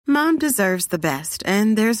Mom deserves the best,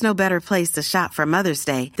 and there's no better place to shop for Mother's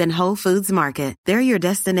Day than Whole Foods Market. They're your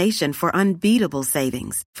destination for unbeatable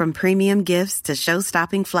savings, from premium gifts to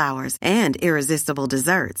show-stopping flowers and irresistible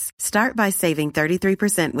desserts. Start by saving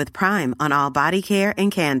 33% with Prime on all body care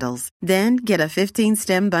and candles. Then get a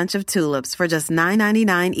 15-stem bunch of tulips for just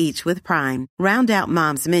 $9.99 each with Prime. Round out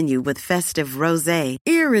Mom's menu with festive rosé,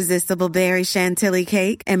 irresistible berry chantilly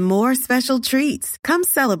cake, and more special treats. Come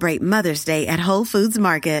celebrate Mother's Day at Whole Foods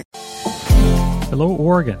Market. Hello,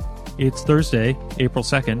 Oregon. It's Thursday, April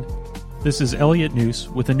 2nd. This is Elliot Noose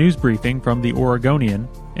with a news briefing from the Oregonian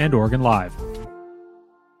and Oregon Live.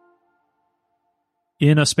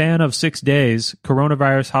 In a span of 6 days,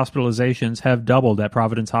 coronavirus hospitalizations have doubled at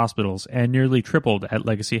Providence hospitals and nearly tripled at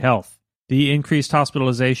Legacy Health. The increased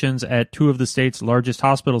hospitalizations at two of the state's largest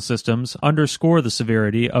hospital systems underscore the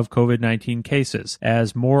severity of COVID-19 cases,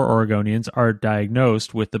 as more Oregonians are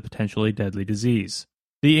diagnosed with the potentially deadly disease.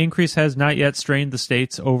 The increase has not yet strained the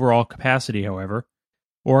state's overall capacity, however.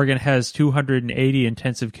 Oregon has 280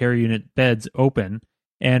 intensive care unit beds open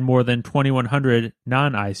and more than 2,100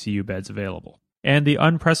 non-ICU beds available. And the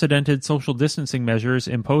unprecedented social distancing measures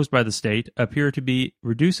imposed by the state appear to be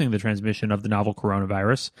reducing the transmission of the novel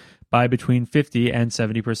coronavirus by between 50 and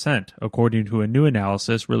 70%, according to a new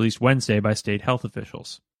analysis released Wednesday by state health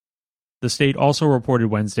officials. The state also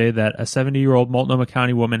reported Wednesday that a 70-year-old Multnomah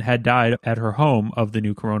County woman had died at her home of the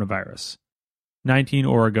new coronavirus. 19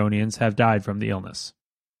 Oregonians have died from the illness.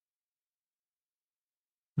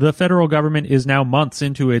 The federal government is now months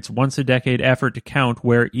into its once-a-decade effort to count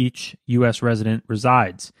where each U.S. resident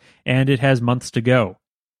resides, and it has months to go.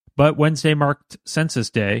 But Wednesday marked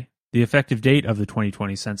Census Day, the effective date of the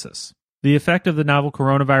 2020 census. The effect of the novel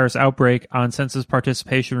coronavirus outbreak on census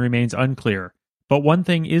participation remains unclear, but one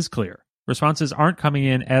thing is clear. Responses aren't coming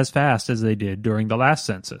in as fast as they did during the last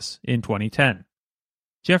census in 2010.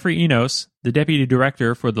 Jeffrey Enos, the deputy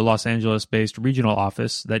director for the Los Angeles-based regional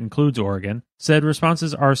office that includes Oregon, said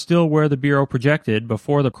responses are still where the Bureau projected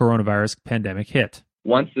before the coronavirus pandemic hit.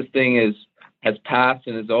 Once this thing has passed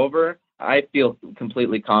and is over, I feel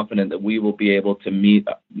completely confident that we will be able to meet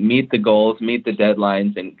the goals, meet the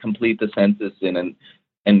deadlines, and complete the census and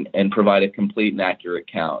provide a complete and accurate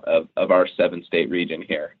count of our 7-state region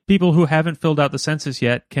here. People who haven't filled out the census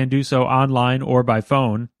yet can do so online or by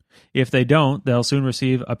phone. If they don't, they'll soon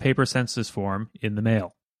receive a paper census form in the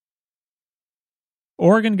mail.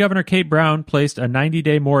 Oregon Governor Kate Brown placed a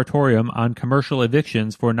 90-day moratorium on commercial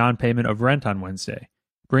evictions for non-payment of rent on Wednesday,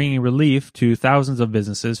 bringing relief to thousands of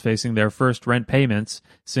businesses facing their first rent payments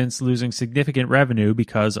since losing significant revenue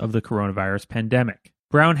because of the coronavirus pandemic.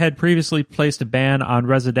 Brown had previously placed a ban on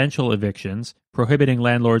residential evictions, prohibiting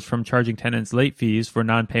landlords from charging tenants late fees for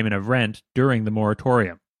non-payment of rent during the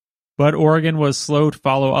moratorium. But Oregon was slow to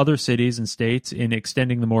follow other cities and states in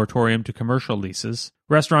extending the moratorium to commercial leases.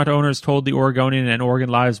 Restaurant owners told the Oregonian and Oregon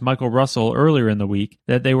Live's Michael Russell earlier in the week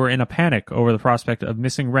that they were in a panic over the prospect of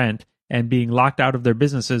missing rent and being locked out of their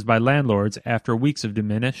businesses by landlords after weeks of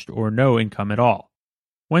diminished or no income at all.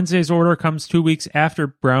 Wednesday's order comes 2 weeks after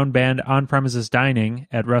Brown banned on-premises dining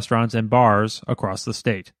at restaurants and bars across the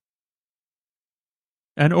state.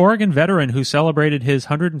 An Oregon veteran who celebrated his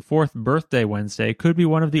 104th birthday Wednesday could be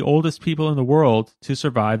one of the oldest people in the world to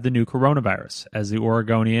survive the new coronavirus, as the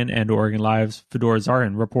Oregonian and Oregon Live's Fedor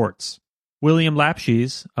Zarin reports. William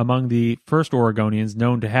Lapshes, among the first Oregonians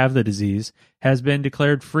known to have the disease, has been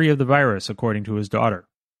declared free of the virus, according to his daughter.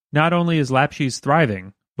 Not only is Lapshes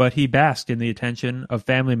thriving, but he basked in the attention of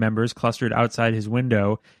family members clustered outside his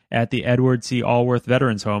window at the Edward C. Allworth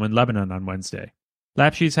Veterans Home in Lebanon on Wednesday.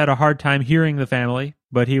 Lapshes had a hard time hearing the family,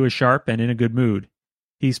 but he was sharp and in a good mood.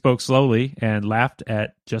 He spoke slowly and laughed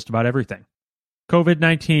at just about everything.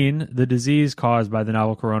 COVID-19, the disease caused by the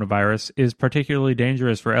novel coronavirus, is particularly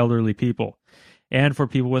dangerous for elderly people and for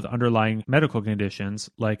people with underlying medical conditions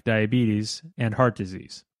like diabetes and heart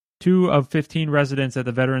disease. 2 of 15 residents at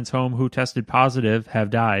the Veterans Home who tested positive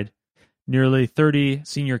have died. Nearly 30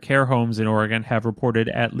 senior care homes in Oregon have reported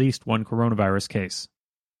at least one coronavirus case.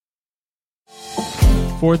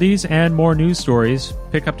 For these and more news stories,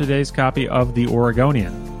 pick up today's copy of The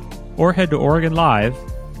Oregonian or head to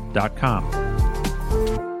OregonLive.com.